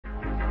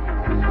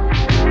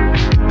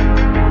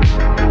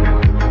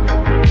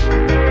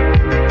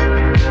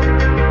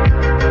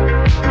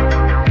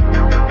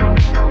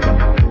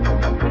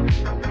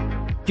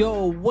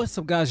What's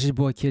up, guys? It's your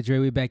boy Kid Dre.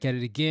 We back at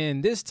it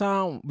again. This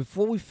time,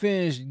 before we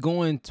finish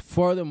going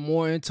further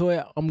more into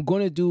it, I'm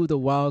gonna do the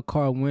wild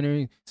card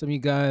winner. Some of you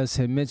guys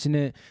had mentioned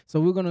it, so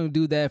we're gonna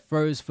do that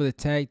first for the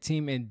tag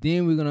team, and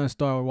then we're gonna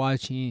start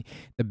watching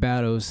the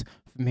battles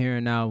from here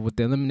and out with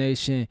the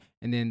elimination,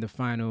 and then the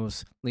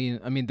finals.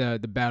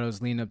 The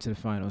battles leading up to the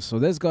finals. So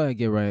let's go ahead and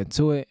get right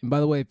into it. And by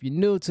the way, if you're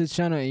new to the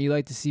channel and you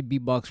like to see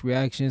beatbox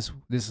reactions,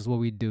 this is what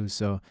we do.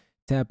 So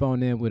tap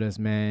on in with us,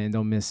 man, and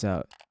don't miss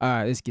out. All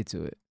right, let's get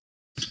to it.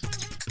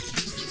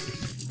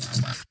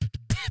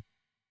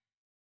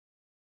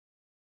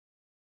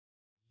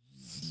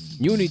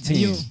 Unity Team.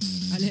 Yo,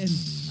 Allen,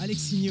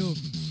 Alexinho,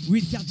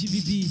 Wildcard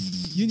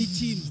GBB, Unity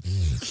Team.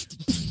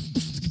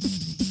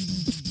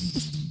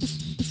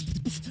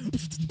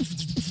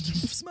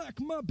 Smack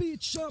my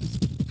bitch up.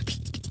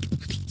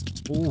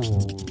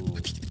 Ooh.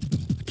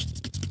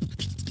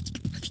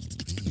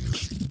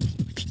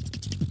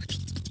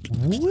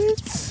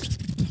 What?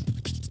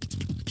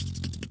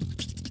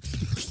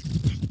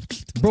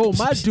 Bro,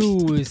 my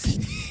dude is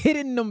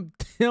hitting them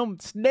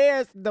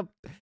snares, the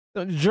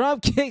drum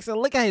kicks, and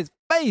look at his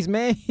face,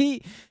 man.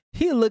 He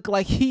look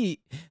like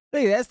look,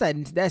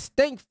 that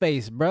stink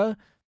face, bro.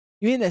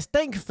 You mean that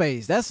stink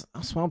face? That's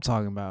what I'm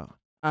talking about.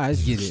 All right,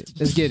 let's get it.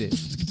 Let's get it.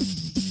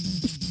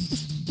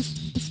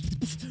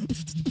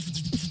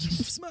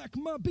 Smack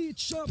my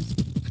bitch up.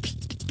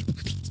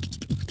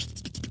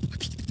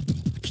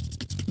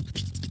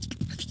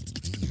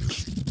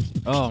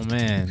 Oh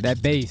man,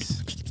 that bass.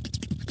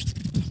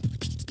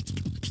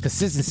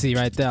 Consistency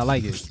right there. I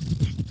like it.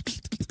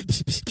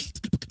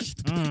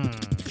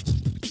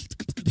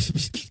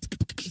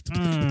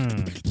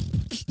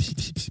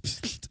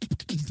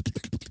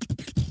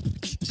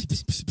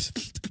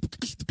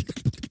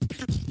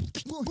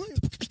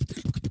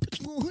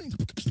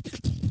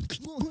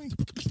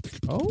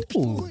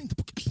 Oh.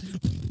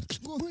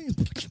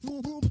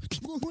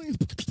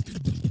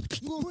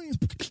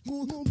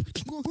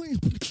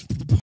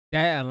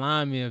 That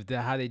alignment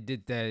of how they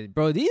did that,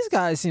 bro. These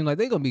guys seem like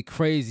they're gonna be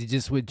crazy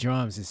just with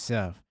drums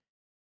itself.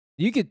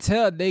 You could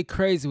tell they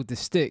crazy with the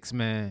sticks,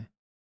 man.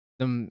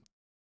 Them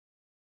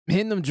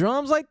hitting them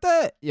drums like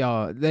that,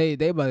 y'all. They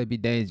about to be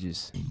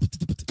dangerous.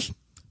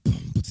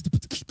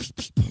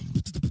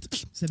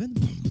 7.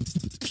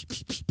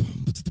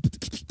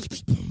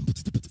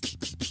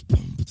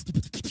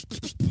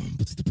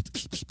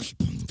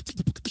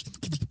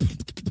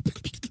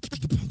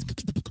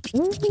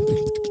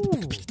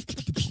 Ooh.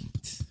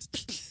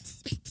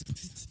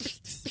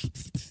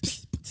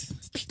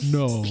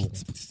 No.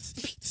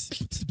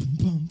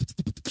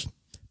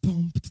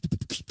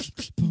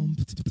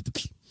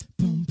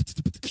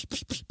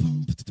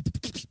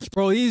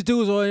 Bro, these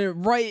dudes are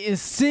right in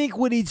sync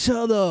with each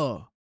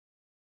other.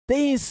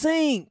 They in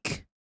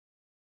sync.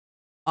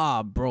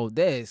 Ah, bro,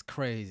 that is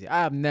crazy.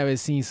 I've never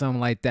seen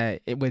something like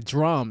that with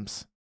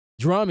drums.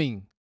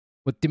 Drumming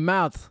with the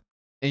mouth,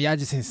 and y'all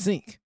just in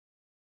sync.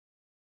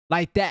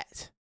 Like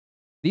that.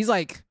 These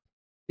like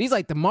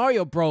the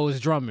Mario Bros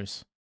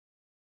drummers.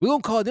 We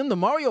gonna call them the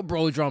Mario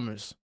Bros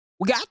drummers.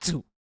 We got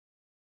to.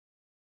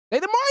 They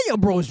the Mario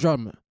Bros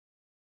drummer.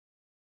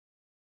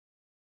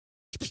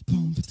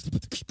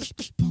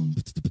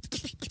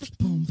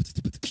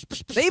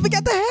 They even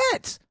got the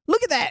hats.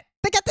 Look at that.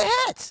 They got the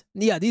hats.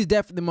 Yeah, these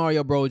definitely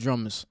Mario Bros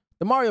drummers.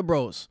 The Mario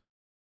Bros.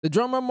 The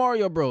drummer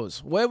Mario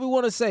Bros. Whatever we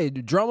want to say.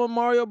 The drummer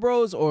Mario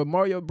Bros or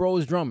Mario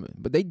Bros drummer.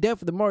 But they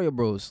definitely Mario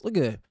Bros. Look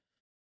at that.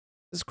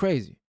 It's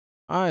crazy.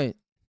 All right.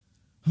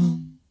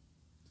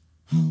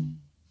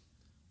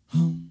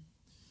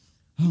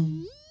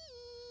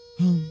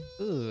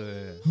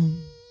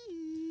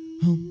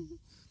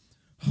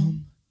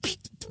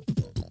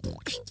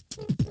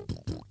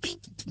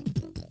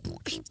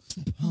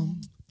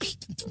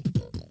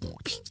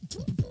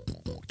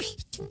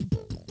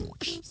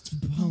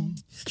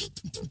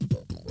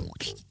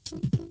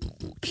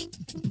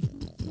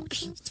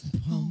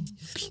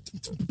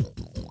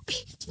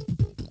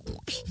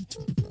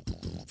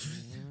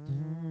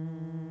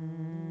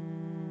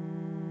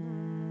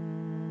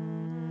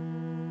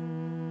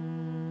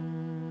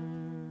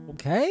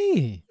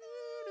 Okay.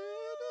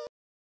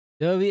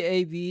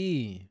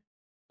 WABE.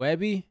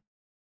 Webby?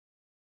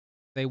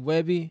 Say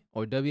Webby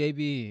or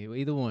WABE.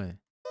 Either one.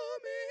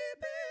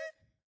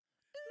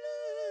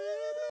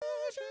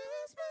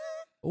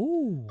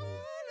 Ooh.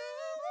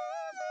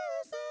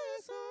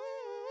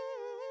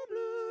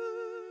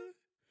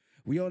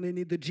 We only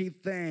need the G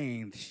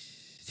thing.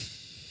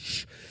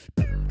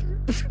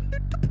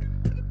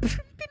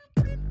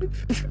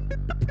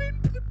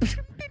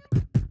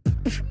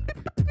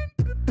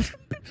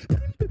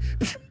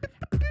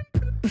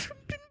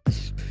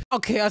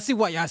 Okay, I see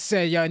what y'all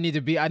said. I need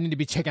to be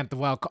checking out the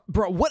wild card.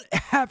 Bro, what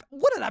have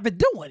I been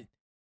doing?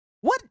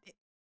 What?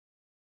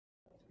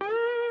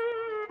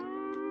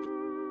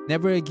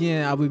 Never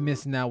again I'll be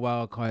missing out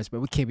wild cards, but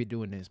we can't be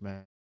doing this,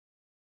 man.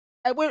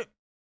 Hey, where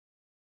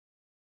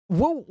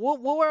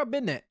I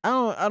been at?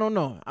 I don't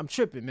know. I'm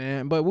tripping,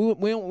 man. But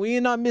we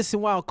ain't not missing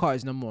wild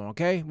cards no more,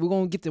 okay? We're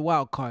gonna get the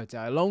wild cards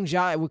out. As long as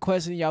y'all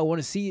requesting, y'all want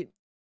to see it,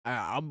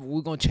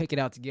 We're gonna check it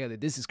out together.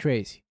 This is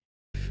crazy.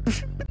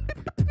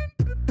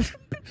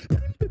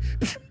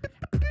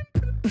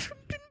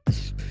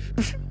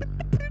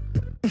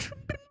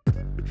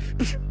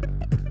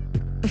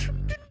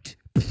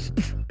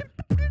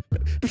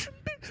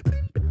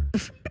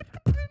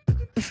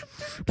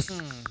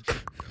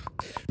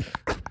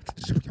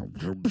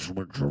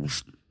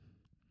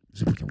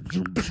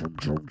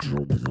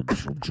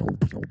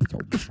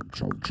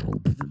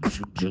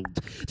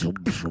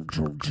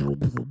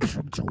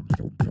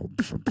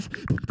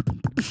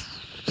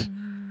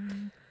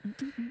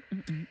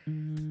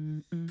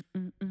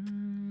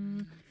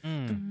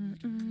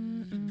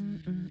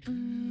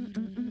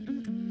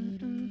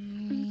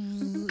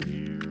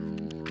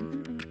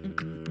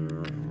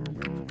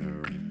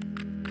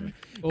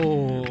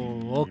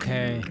 Oh,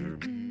 okay.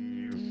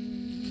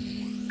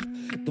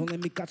 Don't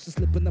let me catch you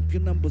slipping up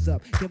your numbers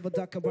up. Give a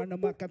duck around the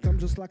mark, I'm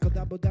just like a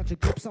double dutch. Your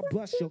clips I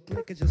bust, your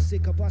click is just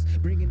sick of us.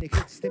 Bringing the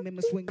hits, stimming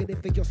and swinging it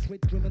for your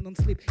straight dreaming on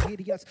sleep.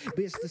 Idiots,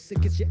 bitch, the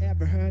sickest you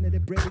ever heard. And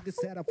it break the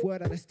set of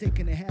word that is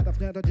taking the head off.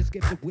 Now I just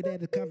get it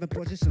within the curving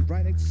position,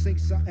 writing to say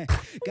something.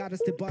 Got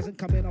us the buzzing,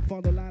 coming off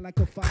on the line like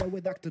a follow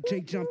with Dr. J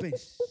jumping.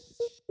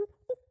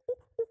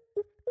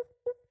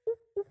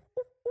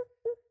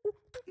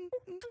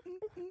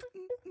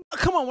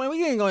 Come on, man.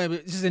 We ain't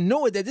gonna just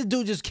ignore that this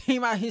dude just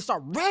came out here and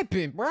started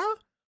rapping, bro.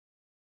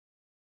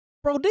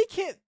 Bro, they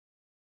can't.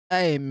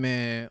 Hey,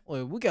 man.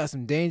 Wait, we got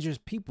some dangerous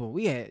people.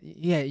 We had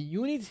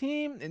Unity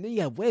Team, and then you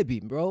got Webby,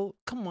 bro.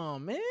 Come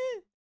on, man.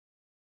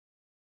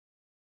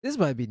 This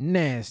might be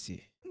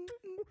nasty.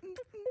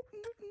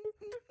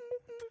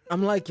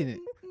 I'm liking it.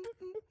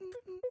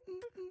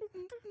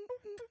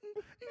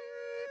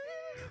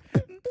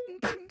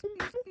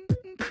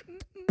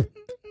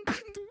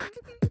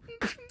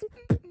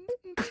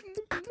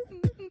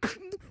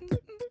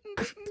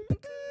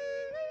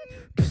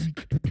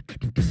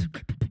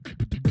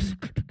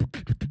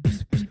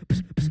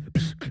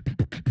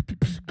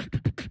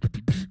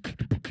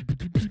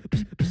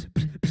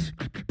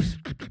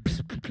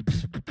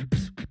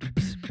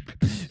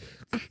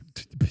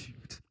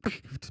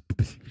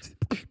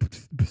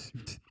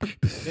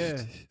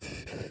 Yeah.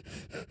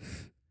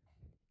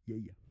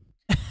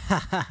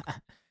 Yeah.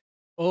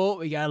 Oh,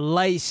 we got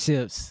light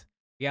ships.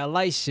 We got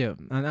light ship.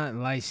 No, not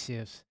light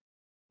ships.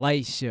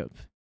 Light ship.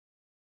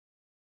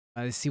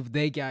 Let's see what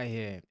they got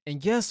here.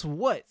 And guess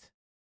what?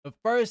 The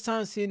first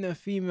time seeing a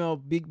female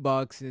big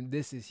box, and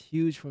this is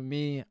huge for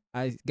me.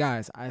 I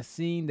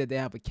seen that they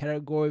have a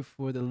category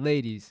for the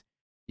ladies.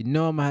 You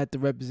know I'm gonna have to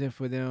represent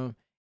for them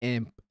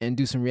and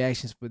do some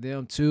reactions for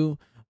them too.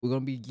 We're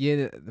gonna be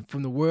getting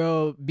from the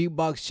World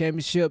Beatbox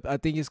Championship, I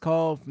think it's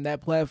called, from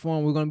that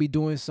platform. We're gonna be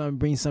doing something,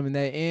 bring some of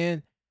that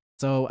in.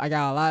 So I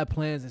got a lot of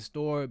plans in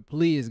store.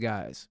 Please,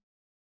 guys,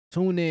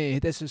 tune in,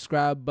 hit that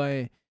subscribe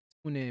button,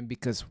 tune in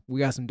because we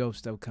got some dope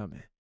stuff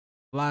coming.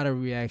 A lot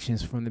of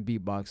reactions from the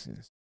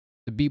beatboxing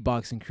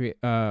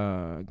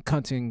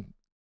content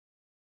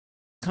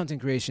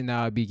creation that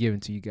I'll be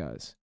giving to you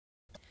guys.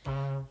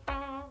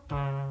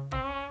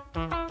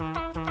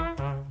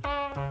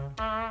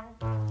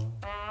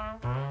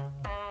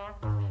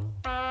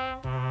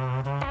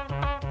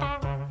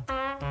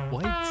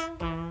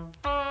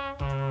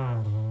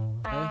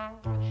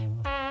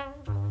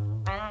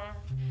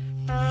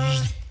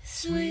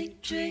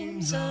 Sweet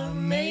dreams are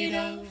made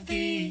of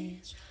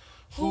these.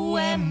 Who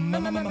am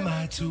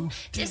I to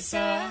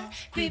decide?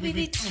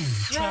 GBB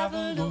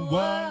travel the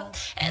world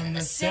and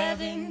the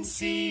 7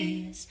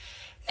 seas.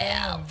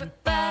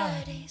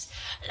 Everybody's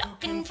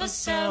looking for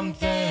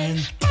something.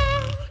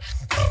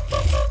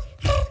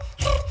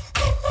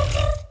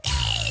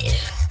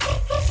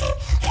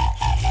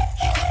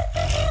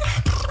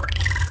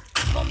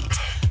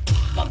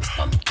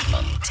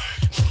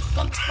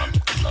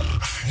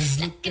 He's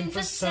looking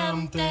for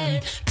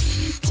something.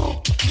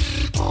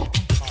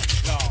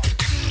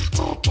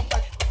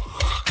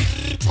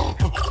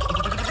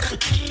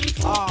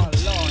 Oh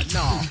Lord,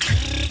 no.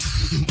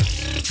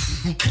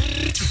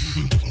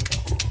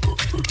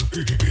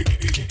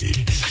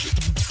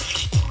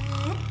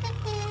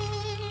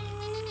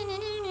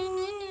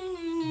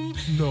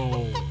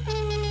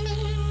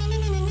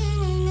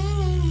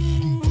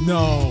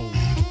 No.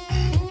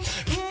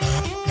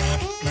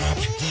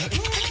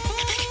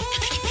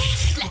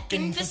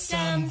 Looking for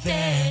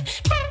something.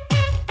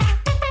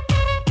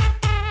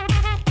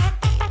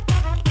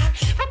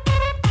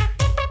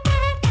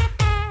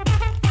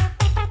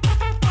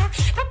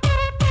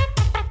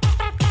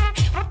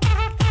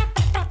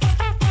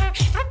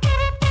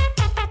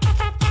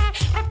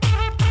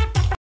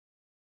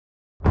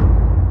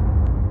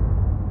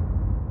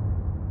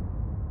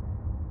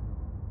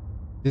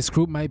 This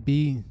group might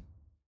be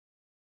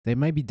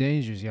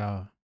dangerous,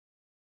 y'all.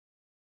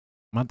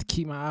 I'm about to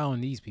keep my eye on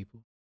these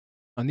people.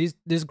 On this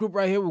group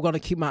right here, we're gonna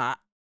keep my eye.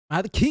 I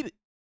have to keep it.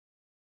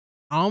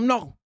 I don't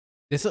know.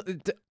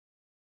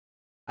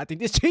 I think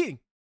this cheating.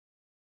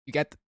 You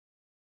got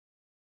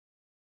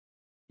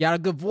a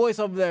good voice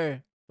over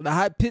there with the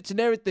high pitch and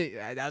everything.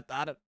 It's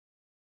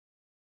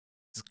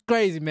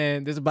crazy,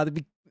 man. This is about to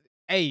be.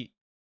 Hey,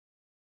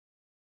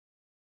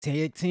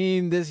 Tag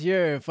team this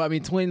year.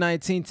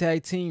 2019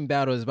 tag team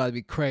battle is about to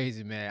be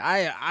crazy, man.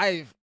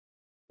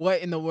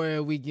 What in the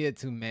world we get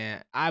to,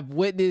 man? I've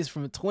witnessed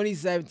from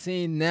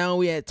 2017. Now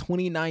we at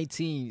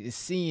 2019. Is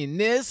seeing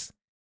this.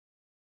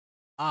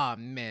 Ah,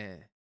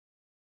 man.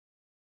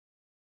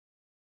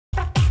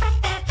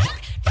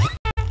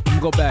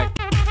 Go back.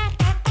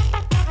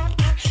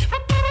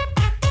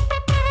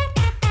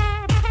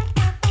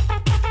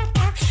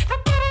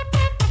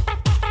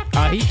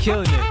 He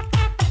killing it.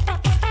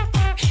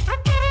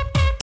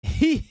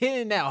 He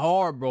hitting that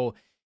hard, bro.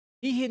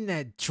 He hitting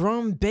that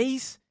drum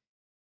bass.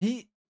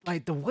 He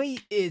like the way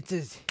it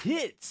just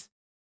hits.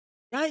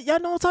 Y'all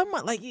know what I'm talking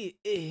about? Like it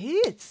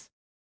hits.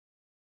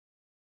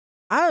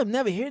 I have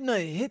never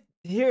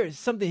hear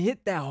something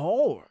hit that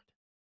hard.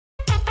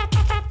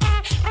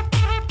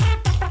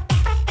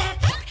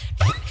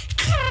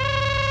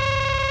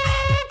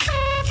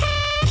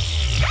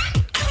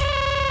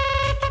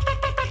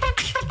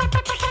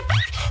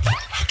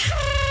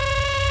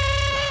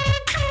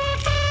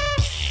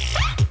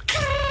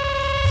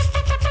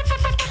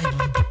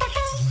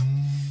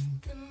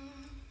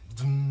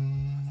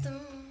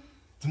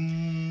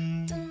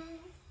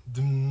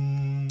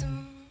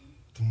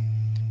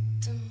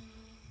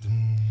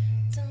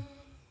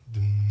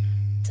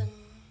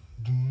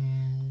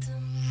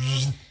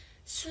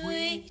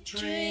 Sweet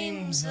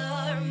dreams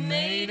are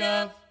made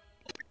of.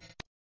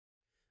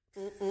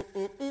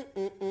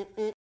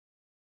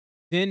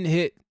 Didn't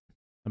hit.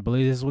 I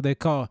believe this is what they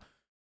call.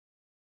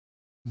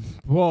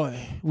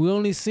 Boy, we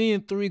only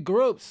seeing 3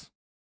 groups.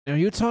 And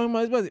you're talking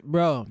about,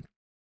 bro,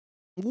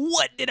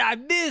 what did I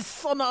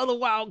miss on the other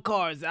wild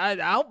cards? I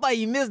hope I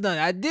ain't missed nothing.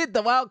 I did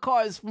the wild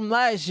cards from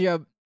last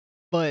year,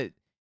 but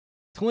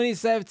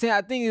 2017,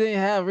 I think they didn't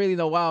have really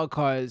no wild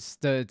cards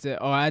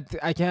I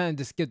kind of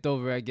just skipped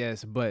over, I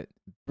guess. But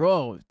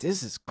bro,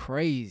 this is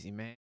crazy,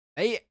 man.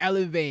 They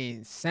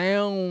elevating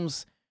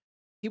sounds.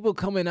 People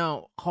coming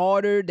out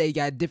harder. They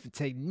got different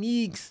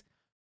techniques.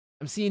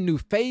 I'm seeing new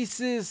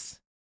faces.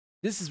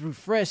 This is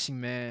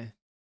refreshing, man.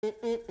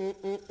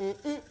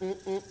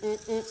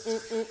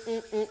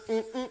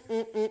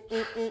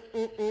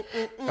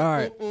 All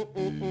right.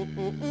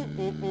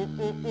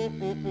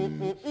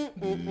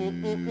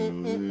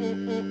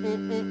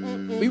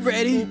 We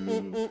ready?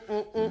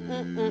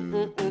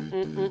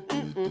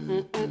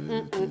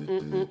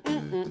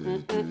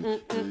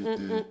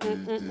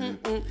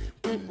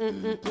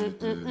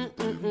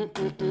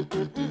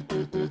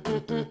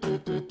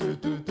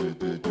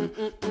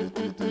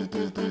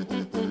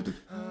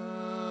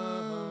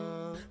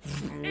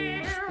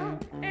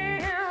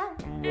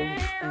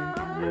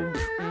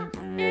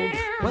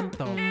 What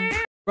the?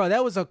 Bro,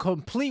 that was a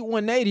complete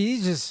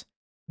 180.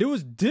 It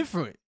was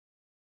different.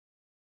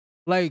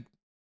 Like,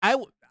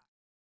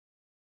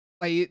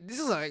 this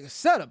is like a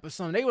setup or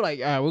something. They were like,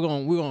 all right, we're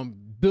gonna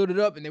build it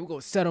up and then we're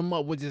gonna set them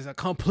up with just a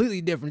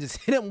completely different, just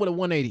hit them with a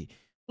 180.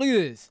 Look at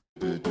this.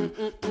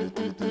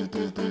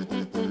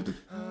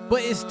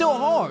 But it's still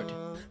hard.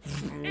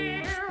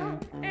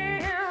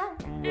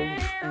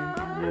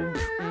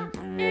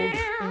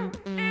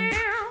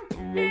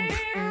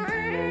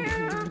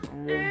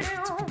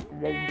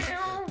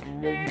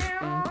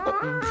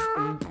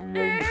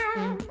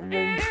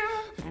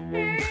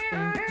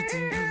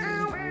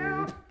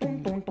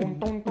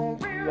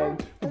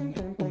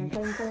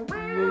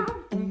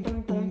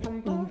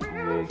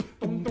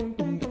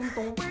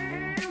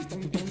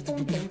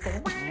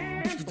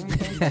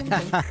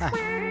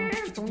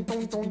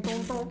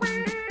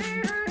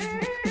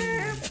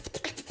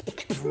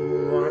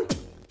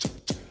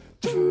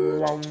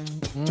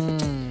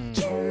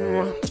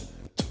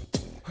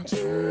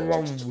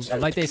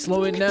 Like they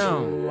slow it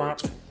down.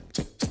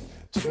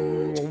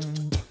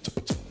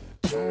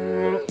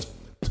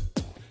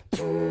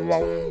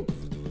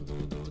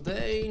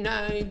 Day,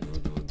 night,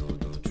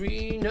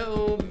 3,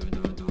 no,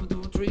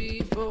 3,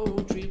 4,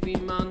 3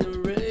 film on the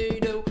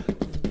radio.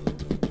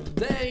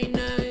 Day,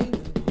 night,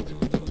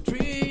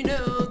 3,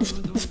 no,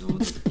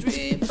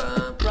 3,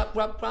 5,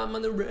 rap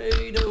on the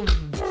radio.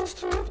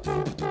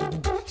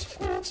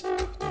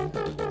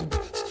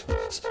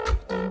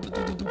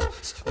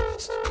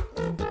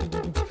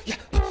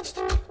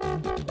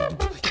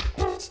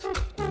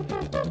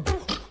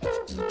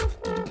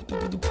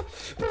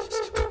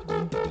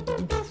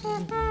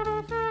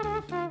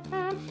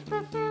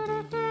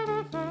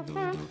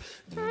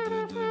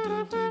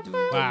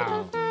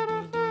 Wow.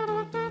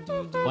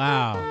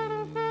 Wow.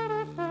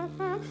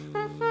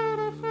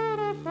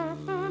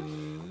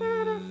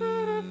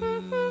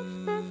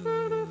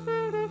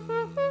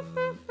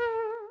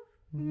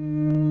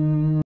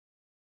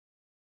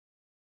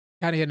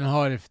 Kind of hitting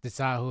hard to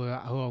decide who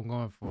I'm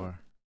going for.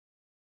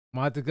 I'm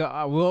about to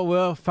go.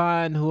 We'll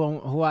find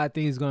who I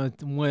think is going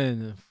to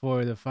win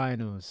for the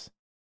finals.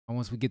 And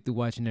once we get through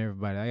watching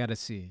everybody, I gotta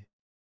see.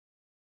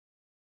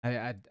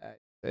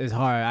 It's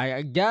hard.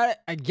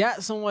 I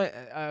got someone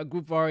a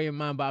group already in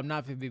mind, but I'm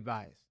not gonna be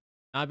biased.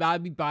 I'll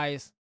be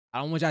biased.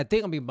 I don't want y'all to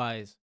think I'm being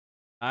biased.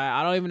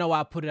 I don't even know why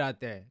I put it out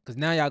there, because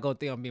now y'all gonna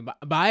think I'm being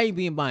biased. But I ain't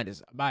being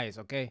biased,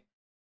 okay?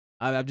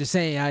 I'm just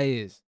saying how it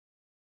is.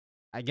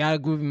 I got a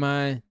group of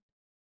mine.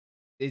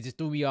 They just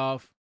threw me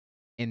off,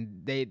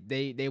 and they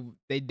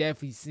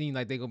definitely seem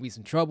like they're gonna be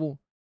some trouble.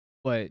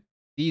 But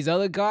these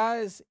other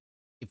guys,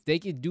 if they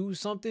could do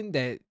something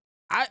that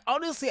I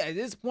honestly at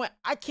this point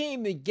I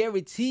can't even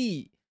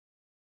guarantee,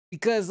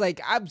 because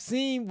like I've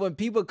seen when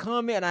people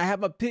come in and I have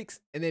my picks,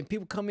 and then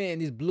people come in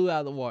and just blew out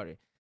of the water.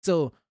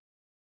 So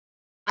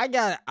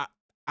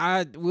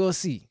I we'll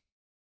see.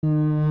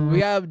 We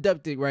got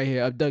abducted right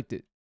here.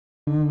 Abducted.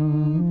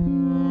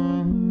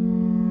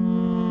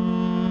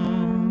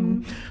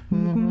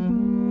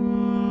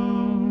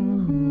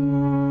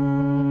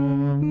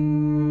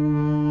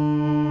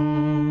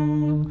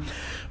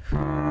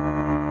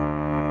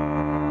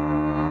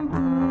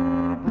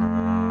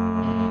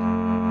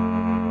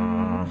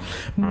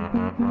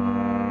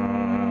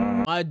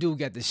 My dude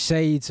got the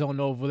shades on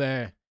over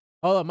there.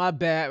 Hold up, my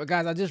bad,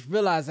 guys. I just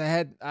realized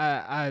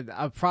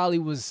I probably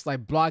was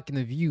like blocking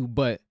the view,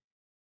 but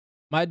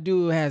my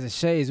dude has the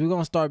shades. We're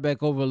gonna start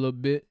back over a little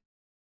bit.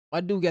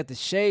 My dude got the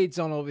shades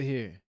on over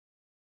here.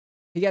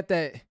 He got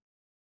that.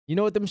 You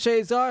know what them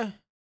shades are?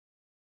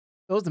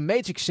 Those the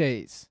Matrix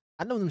shades.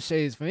 I know them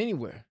shades from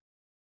anywhere.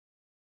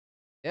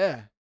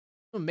 Yeah,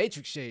 them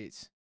Matrix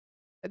shades.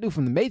 That dude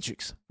from the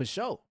Matrix for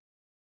sure.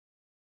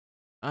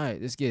 All right,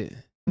 let's get it.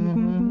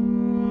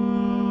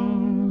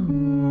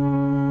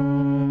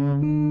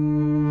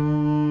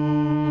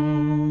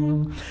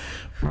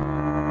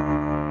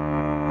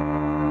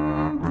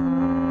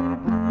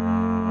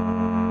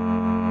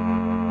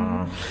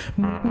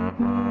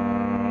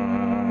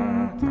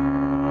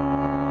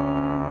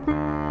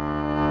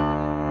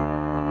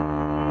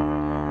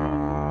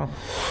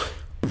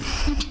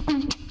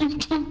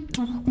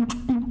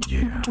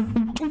 Yeah,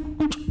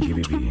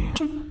 GBB,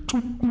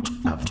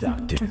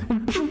 abducted.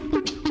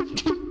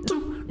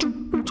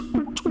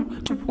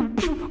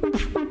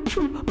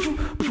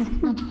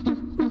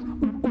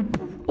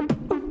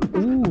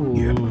 Ooh.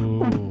 Yeah.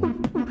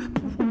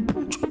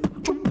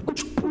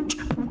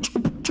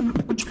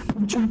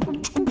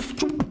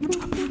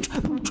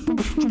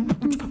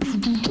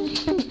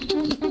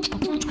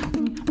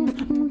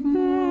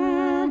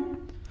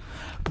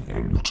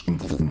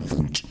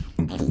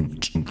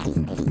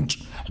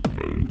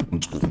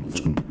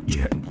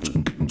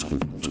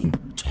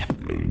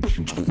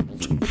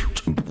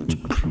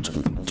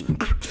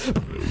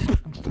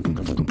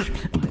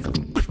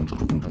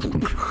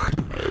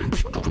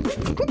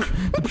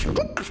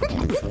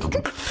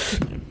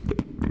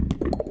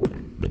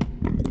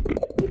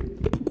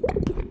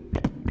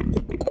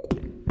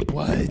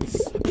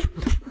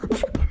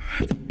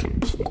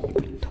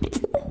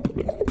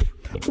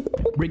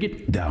 Bring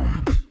it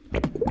down.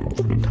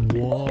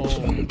 Whoa.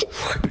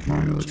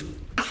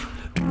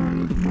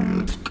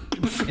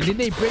 And then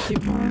they break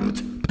it.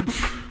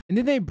 And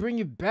then they bring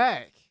it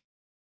back.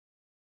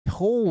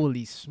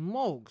 Holy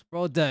smokes,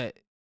 bro. That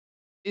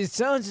it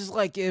sounds just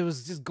like it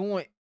was just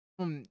going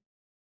from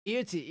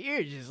ear to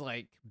ear, just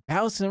like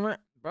bouncing around.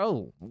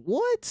 Bro,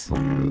 what?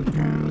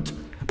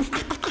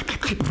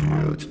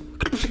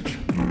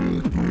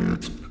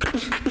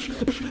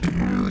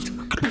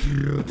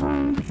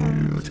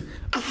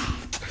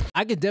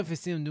 I could definitely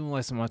see them doing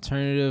like some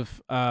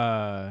alternative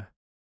what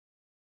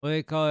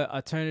they call it,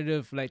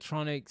 alternative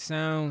electronic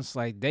sounds.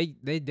 Like they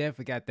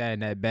definitely got that in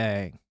that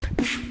bag.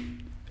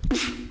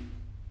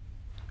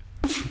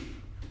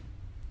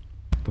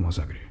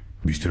 Tomasagri,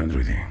 Mr.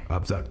 Android,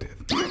 abducted.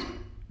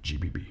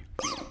 GBB.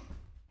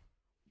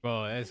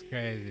 Bro, that's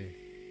crazy.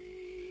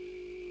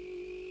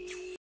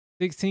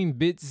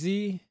 16-bit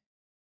Z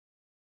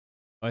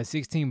or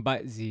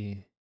 16-byte Z?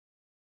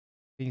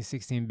 I think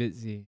 16-bit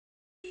Z.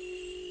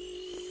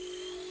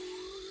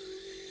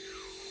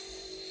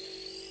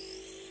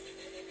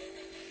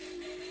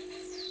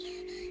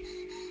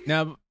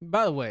 Now,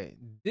 by the way,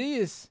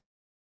 this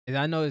is,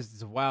 I know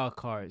it's a wild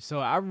card. So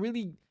I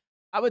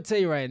would tell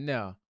you right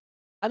now,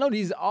 I know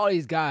all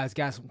these guys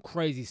got some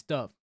crazy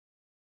stuff.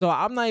 So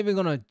I'm not even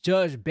gonna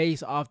judge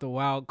based off the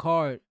wild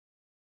card.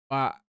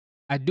 But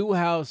I do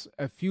have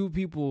a few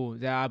people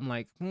that I'm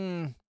like,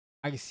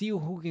 I can see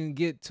who can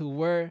get to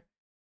where.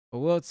 But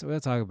we'll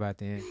talk about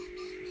that.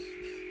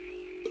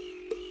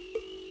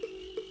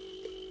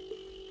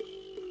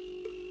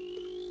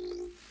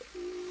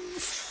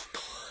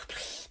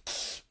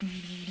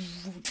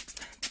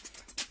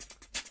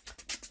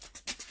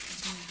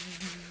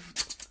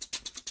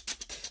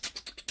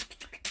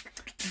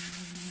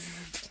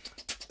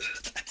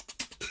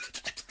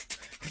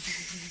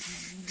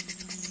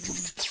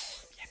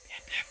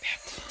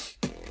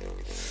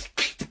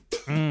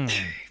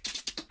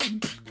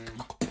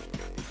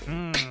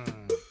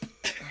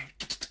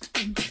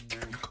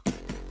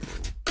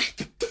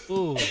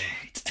 Ooh.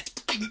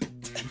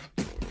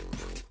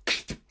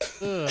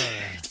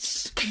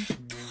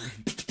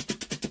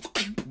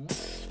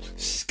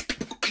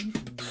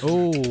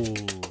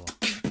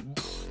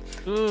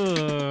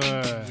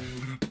 Oh.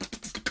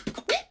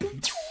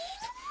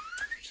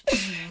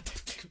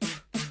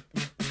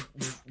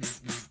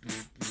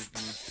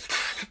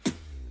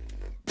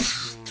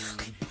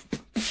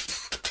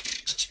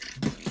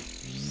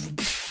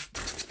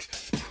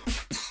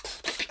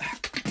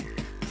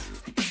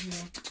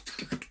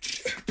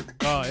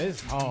 bro,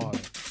 it's hard.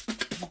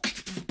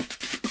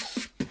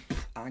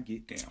 I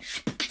get down.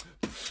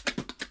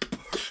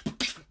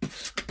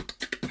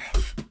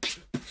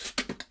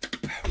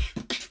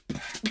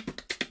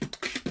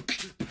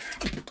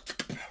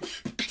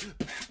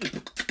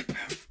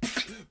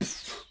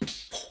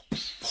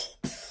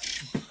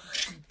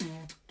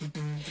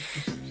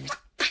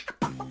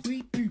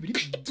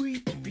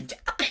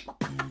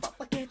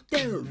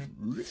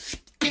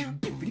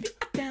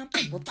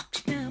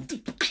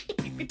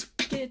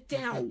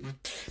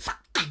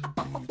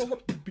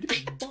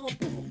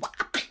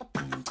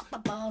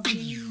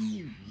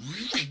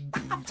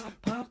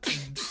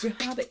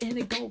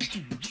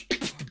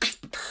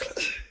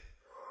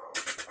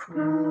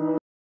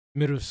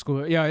 Middle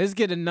school. Yo, it's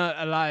getting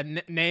a lot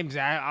of names.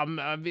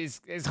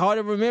 It's hard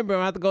to remember.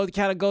 I have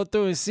to go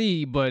through and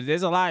see, but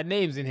there's a lot of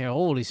names in here.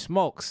 Holy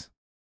smokes.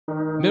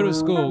 Middle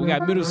school. We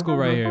got middle school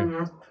right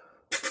here.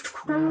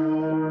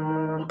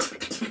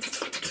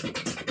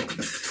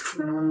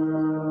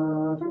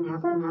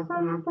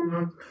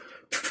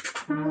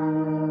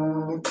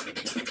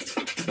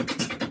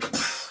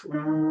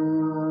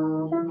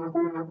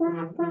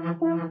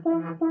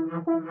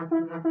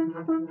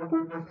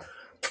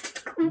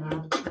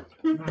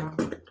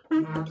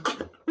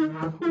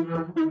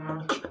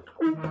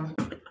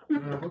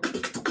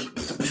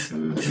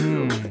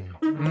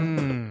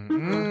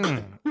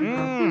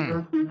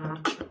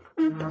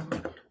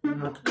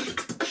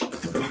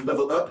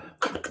 Level up.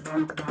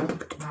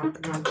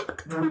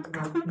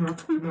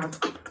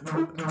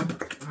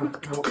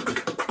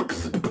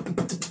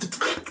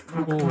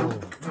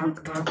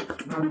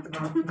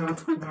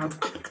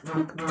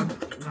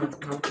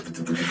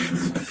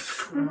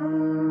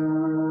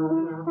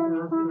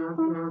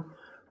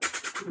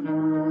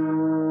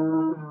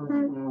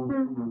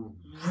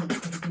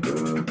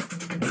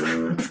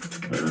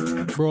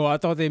 Bro, I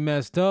thought they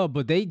messed up,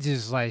 but they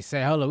just like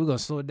say, "Hold on, we're gonna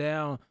slow it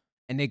down,"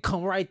 and they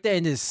come right there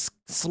and just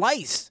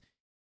slice.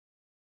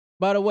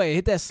 By the way,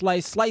 hit that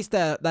slice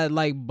that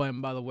like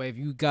button. By the way, if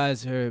you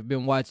guys have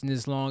been watching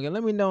this long, and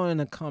let me know in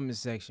the comment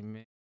section,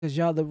 man, because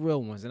y'all the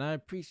real ones, and I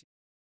appreciate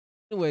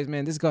it. Anyways,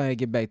 man, let's go ahead and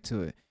get back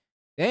to it.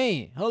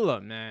 Dang, hold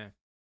up, man.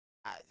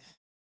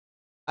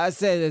 I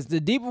said as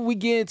the deeper we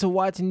get into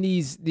watching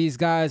these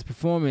guys'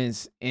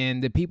 performance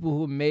and the people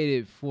who made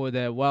it for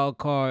that wild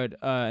card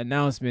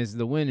announcements,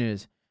 the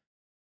winners,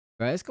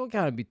 right? It's gonna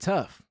kind of be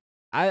tough.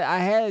 I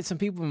had some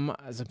people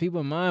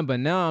in mind, but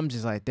now I'm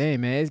just like,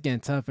 dang, man, it's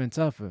getting tougher and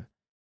tougher.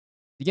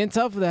 It's getting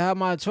tougher to have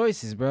my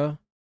choices, bro.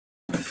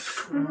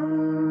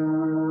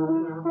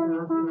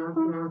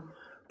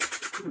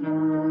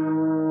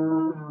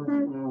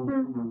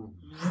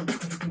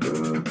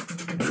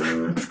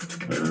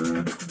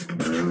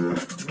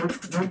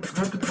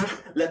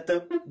 Let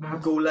them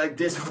go like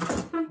this.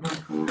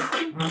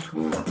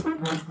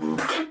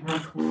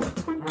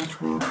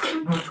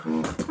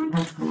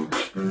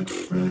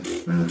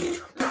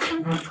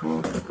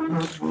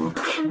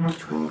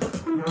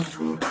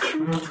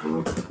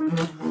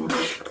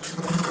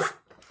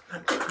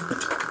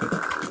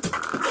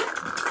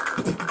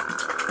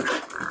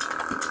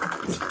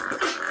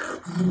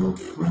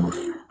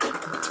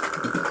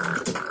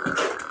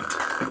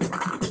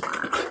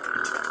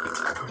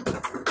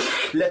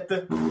 Let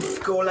them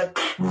go like.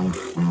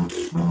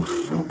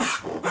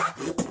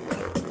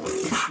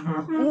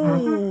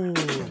 Ooh.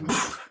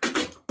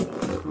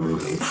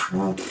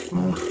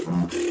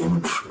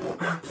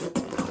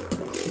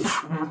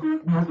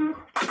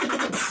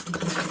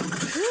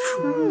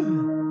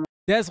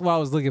 That's what I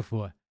was looking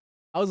for.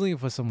 I was looking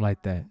for something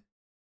like that.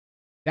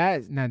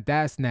 That's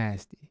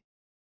nasty.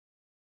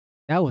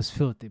 That was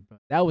filthy, bro.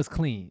 That was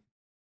clean.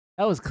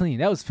 That was clean.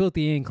 That was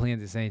filthy and clean at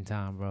the same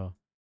time, bro.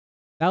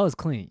 That was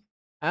clean.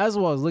 That's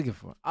what I was looking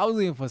for. I was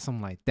looking for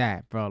something like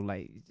that, bro.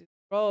 Like,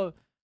 bro,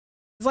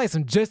 it's like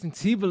some Justin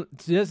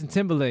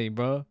Timberlake,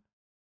 bro.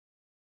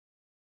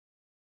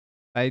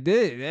 Like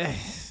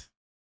this.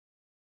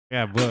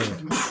 Yeah, bro.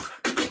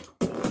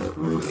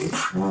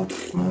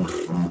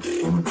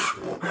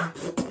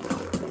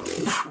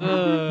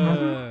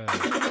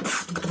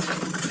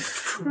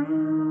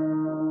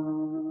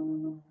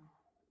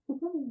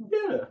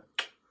 Yeah.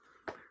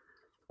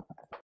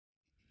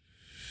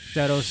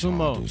 Shadow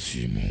Sumo.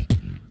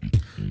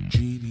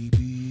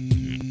 GBB.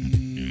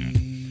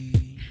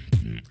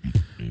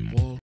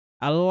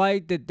 I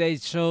like that they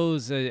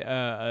chose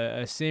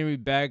a scenery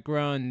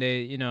background.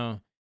 They, you know,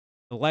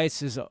 the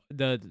lights is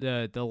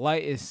the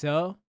light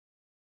itself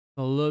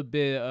a little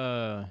bit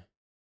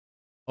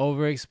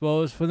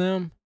overexposed for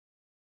them,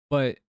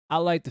 but I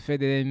like the fact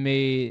that they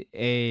made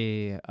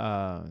a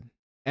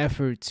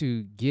effort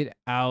to get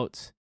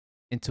out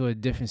into a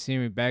different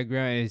scenery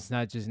background. And it's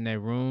not just in that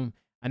room.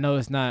 I know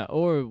it's not,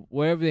 or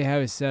wherever they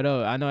have it set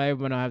up. I know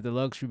everyone don't have the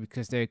luxury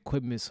because their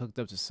equipment's hooked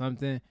up to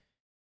something,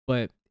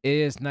 but it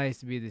is nice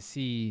to be able to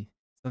see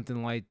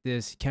something like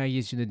this. It kind of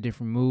gets you in a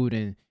different mood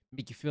and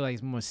make you feel like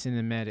it's more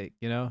cinematic,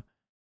 you know?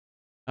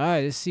 All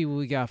right, let's see what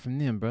we got from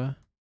them, bro.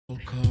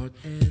 Wildcard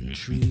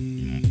entry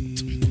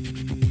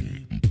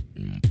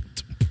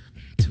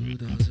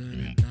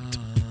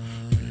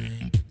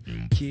 2009.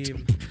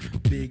 Kim,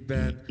 Big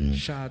Ben,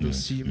 Shadow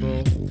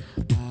Simo,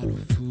 all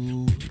of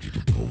food,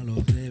 all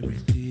of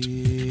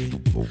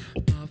everything.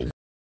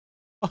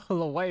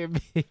 Oh, wait a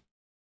minute.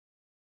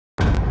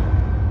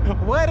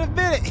 Wait a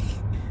minute.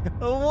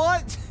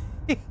 What?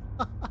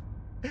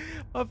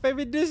 My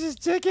favorite dish is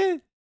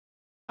chicken.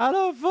 I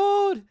love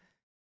food.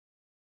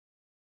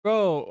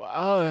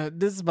 Bro,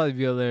 this is about to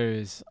be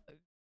hilarious.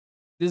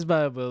 This is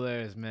about to be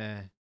hilarious,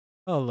 man.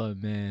 Hold up,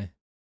 man.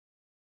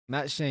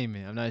 Not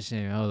shaming. I'm not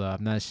shaming. Hold up.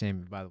 I'm not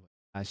shaming, by the way.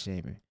 Not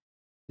shaming.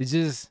 It's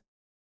just,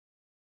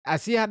 I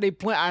see how they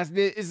play.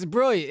 It's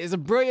brilliant. It's a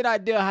brilliant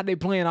idea how they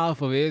playing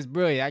off of it. It's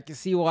brilliant. I can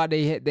see why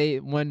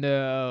they won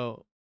the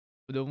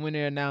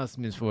winner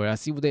announcements for it. I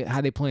see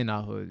how they playing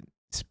off of it.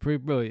 It's pretty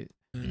brilliant.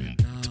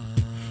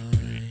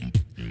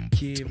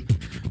 Kim,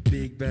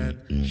 Big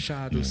Ben,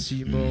 Shadow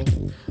Simo,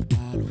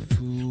 all of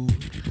food,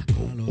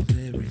 all of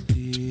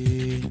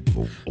everything.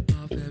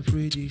 Of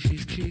every dish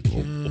is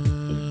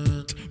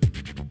chicken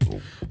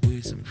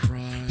with some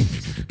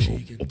fries,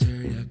 chicken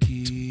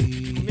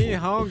teriyaki. Me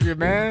hungry,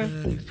 man.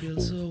 It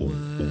feels so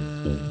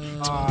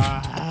well.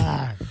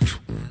 Ah.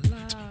 I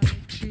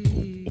like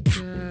chicken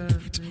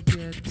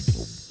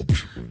nuggets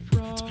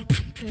from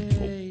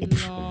a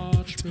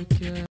large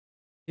bucket.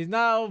 He's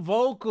not a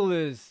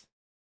vocalist,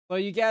 so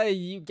you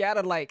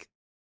gotta like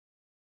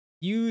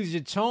use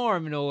your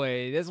charm in a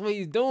way. That's what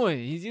he's doing.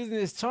 He's using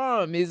his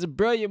charm. It's a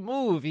brilliant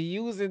move. He's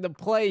using the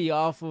play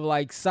off of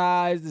like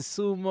size, the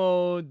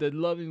sumo, the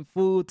loving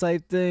food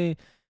type thing.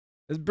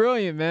 It's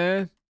brilliant,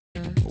 man.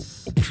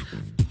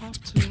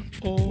 After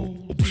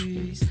all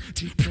this,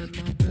 chicken,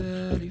 my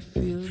belly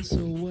feels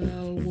so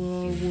well,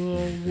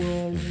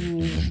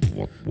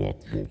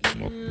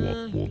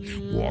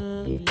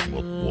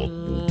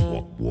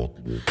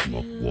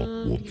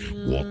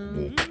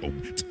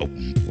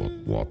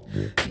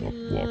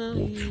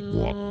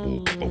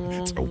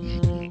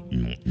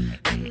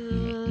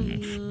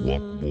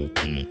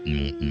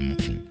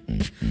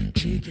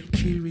 chicken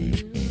curry.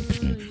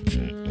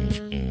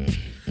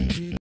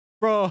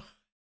 Bro,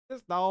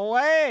 there's no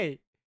way.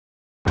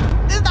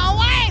 There's no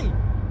way.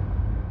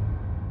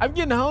 I'm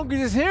getting hungry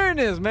just hearing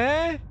this,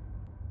 man.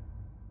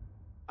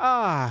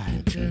 Ah,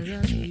 this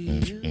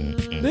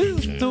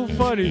is too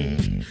funny.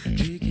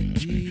 Chicken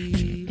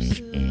dips,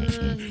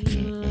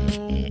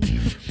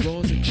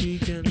 roasted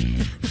chicken.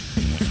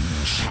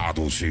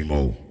 Shadow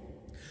Simo.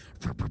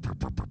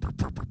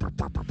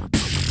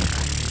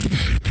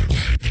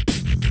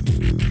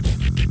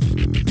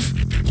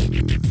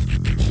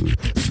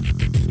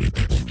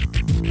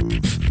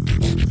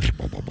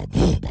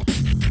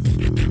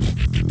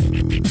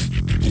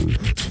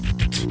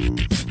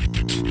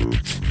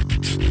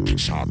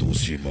 Shadow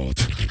Simo.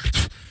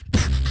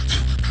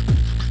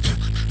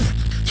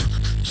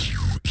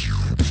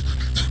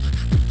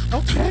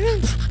 Okay.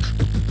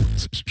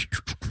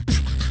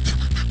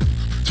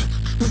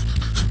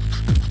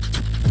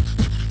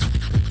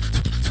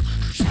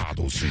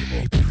 Shadow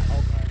Simo.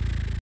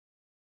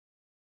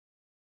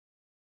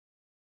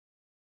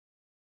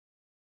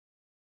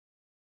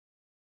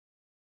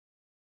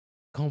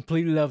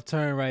 Complete left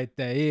turn right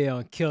there.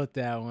 Yeah, killed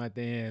that one at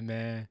the end,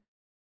 man.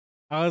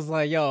 I was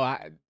like, yo,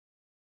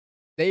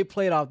 they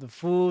played off the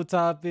food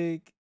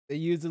topic. They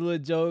used the little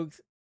jokes.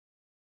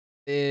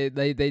 They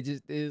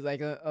just, it's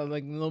like a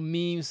like little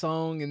meme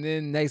song, and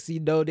then next thing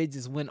you know, they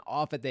just went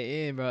off at the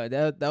end, bro.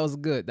 That was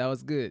good. That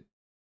was good.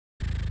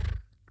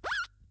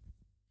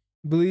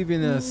 Believe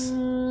in us.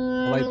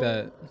 I like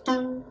that.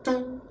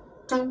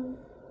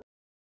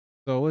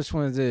 So which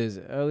one is this?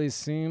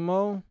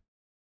 Elisimo?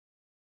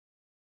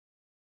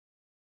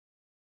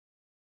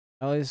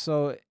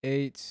 Eliso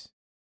 8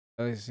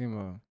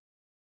 Elisimo.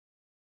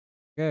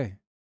 Okay.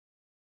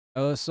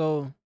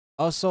 Eliso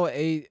also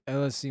 8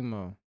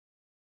 Elisimo.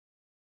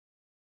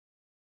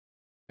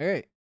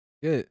 Alright,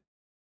 good.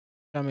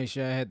 Trying to make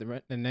sure I had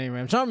the name right.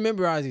 I'm trying to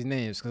memorize these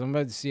names because I'm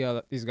about to see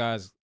these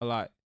guys a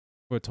lot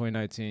for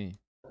 2019.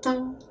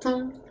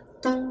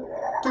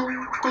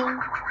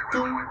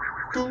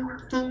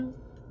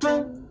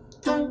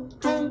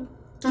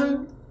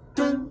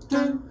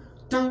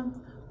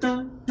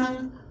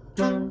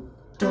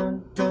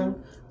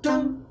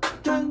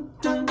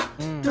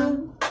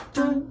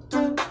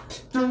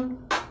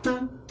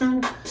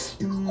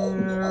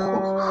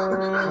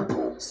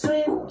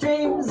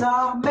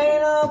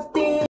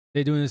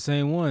 They're doing the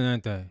same one,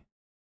 aren't they?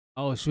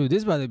 Oh shoot, this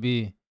is about to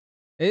be.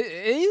 It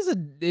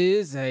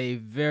is a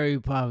very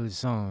popular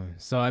song.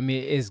 So I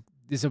mean, it's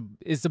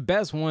the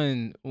best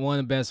one of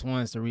the best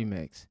ones to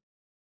remix.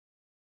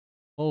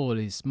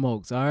 Holy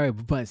smokes! All right,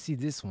 but see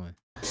this one.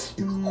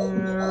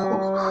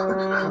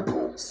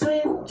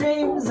 Sweet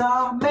dreams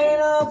are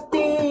made of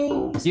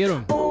these. Get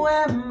 'em. Who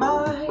am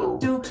I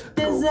to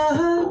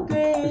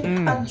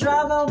disagree? I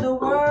travel the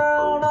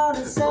world on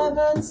the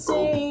 7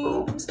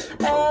 seas.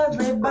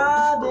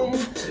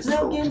 Everybody's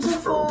looking to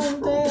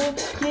find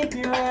it. Keep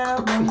your head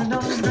up, don't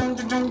drink.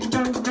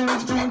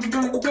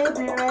 Keep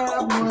your head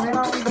up, don't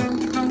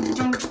drink.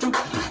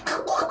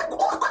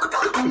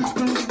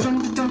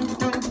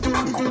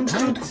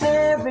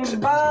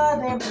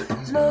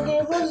 Everybody's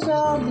looking for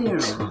some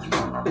heroes.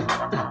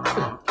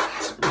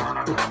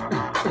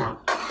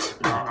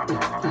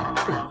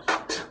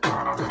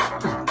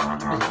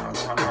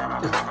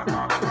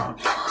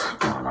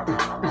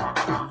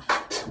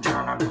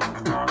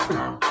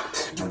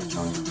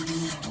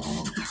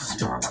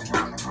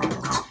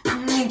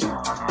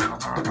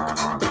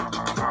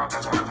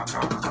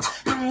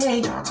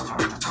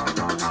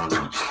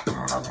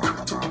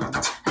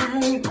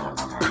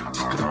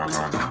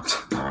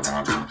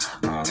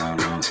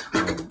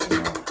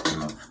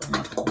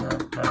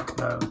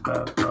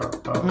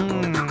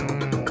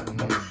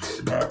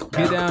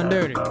 Get down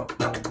dirty.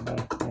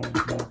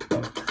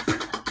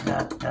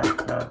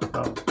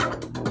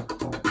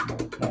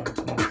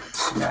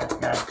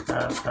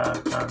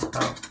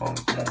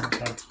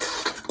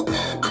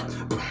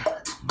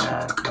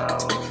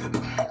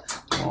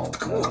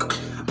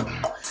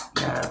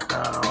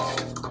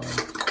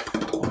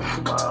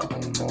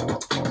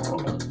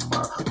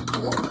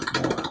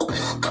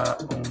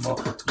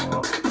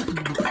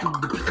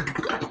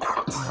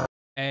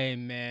 Hey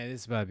man,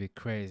 this is about to be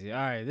crazy. All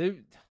right,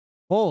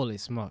 holy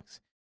smokes.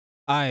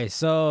 All right,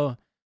 so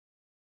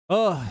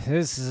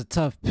this is a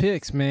tough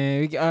picks,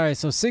 man. All right,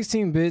 so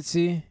 16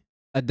 Bitsy,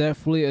 I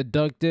definitely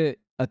abducted.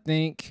 I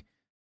think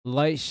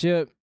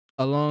Lightship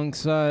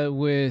alongside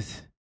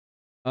with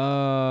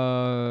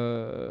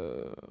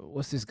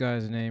what's this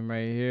guy's name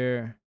right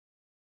here?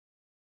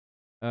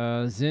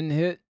 Zen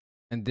Hit,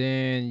 and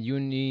then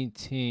Uni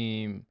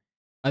Team.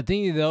 I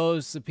think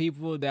those the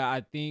people that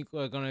I think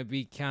are gonna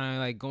be kind of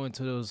like going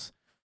to the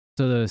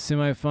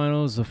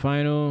semifinals, the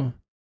final.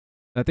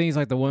 I think it's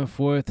like the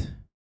 1/4,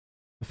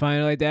 the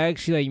final. Like they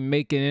actually like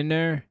make it in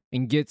there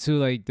and get to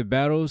like the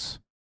battles.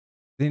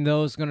 I think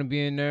those gonna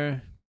be in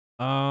there.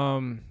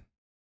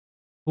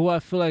 Who I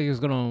feel like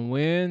is gonna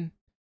win?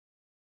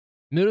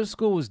 Middle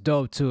school was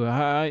dope too.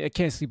 I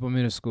can't sleep on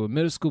middle school.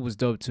 Middle school was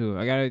dope too.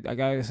 I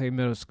gotta say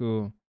middle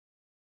school.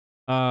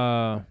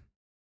 Also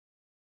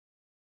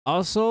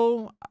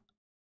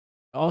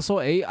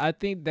 8. I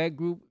think that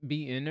group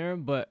be in there,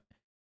 but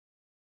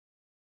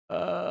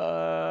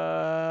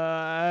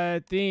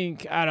I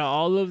think out of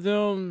all of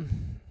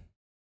them,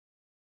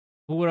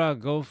 who would I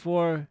go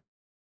for?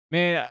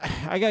 Man,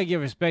 I gotta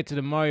give respect to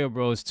the Mario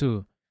Bros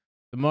too.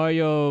 The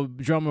Mario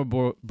drummer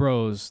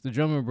bros, the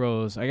drummer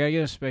bros. I gotta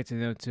give respect to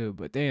them too.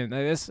 But damn,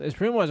 it's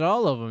pretty much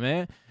all of them,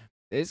 man.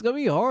 It's gonna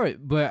be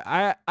hard, but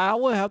I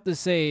would have to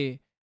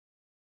say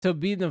to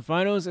beat the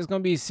finals, it's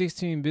gonna be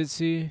 16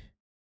 Bitsy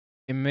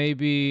and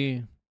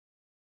maybe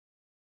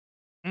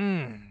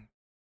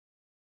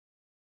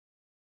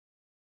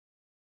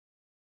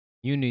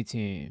Uni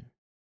Team.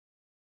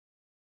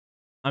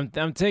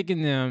 I'm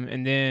taking them,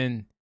 and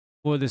then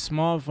for the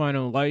small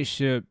final,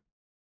 Lightship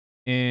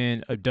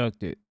and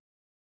Abducted.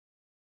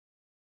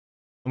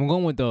 I'm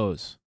going with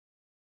those.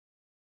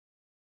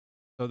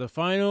 So the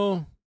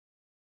final,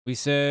 we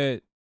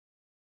said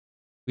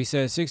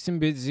 16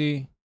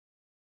 Bitsy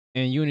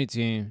and Uni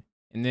Team,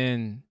 and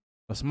then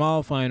a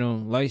small final,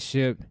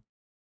 Lightship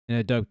and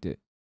Abducted.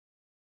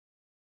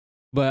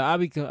 But I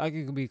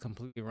could be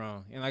completely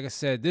wrong. And like I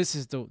said, this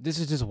is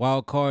just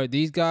wild card.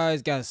 These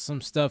guys got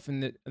some stuff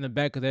in the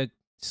back of their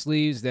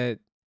sleeves that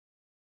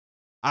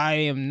I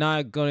am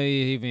not gonna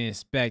even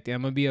expect.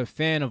 I'm gonna be a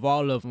fan of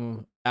all of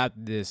them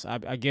after this.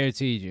 I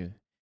guarantee you.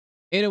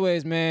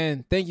 Anyways,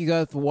 man, thank you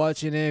guys for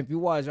watching. And if you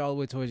watch all the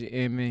way towards the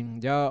end, man,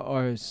 y'all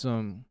are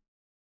some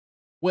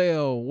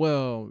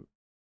well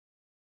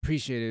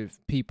appreciative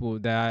people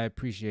that I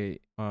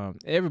appreciate.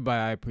 Everybody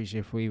I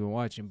appreciate for even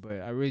watching,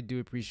 but I really do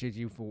appreciate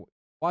you for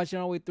watching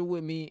all the way through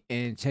with me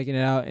and checking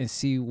it out and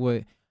see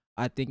what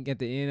I think at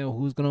the end of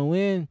who's gonna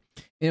win.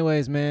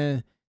 Anyways,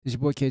 man, this is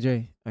your boy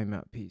KJ. I'm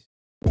out. Peace.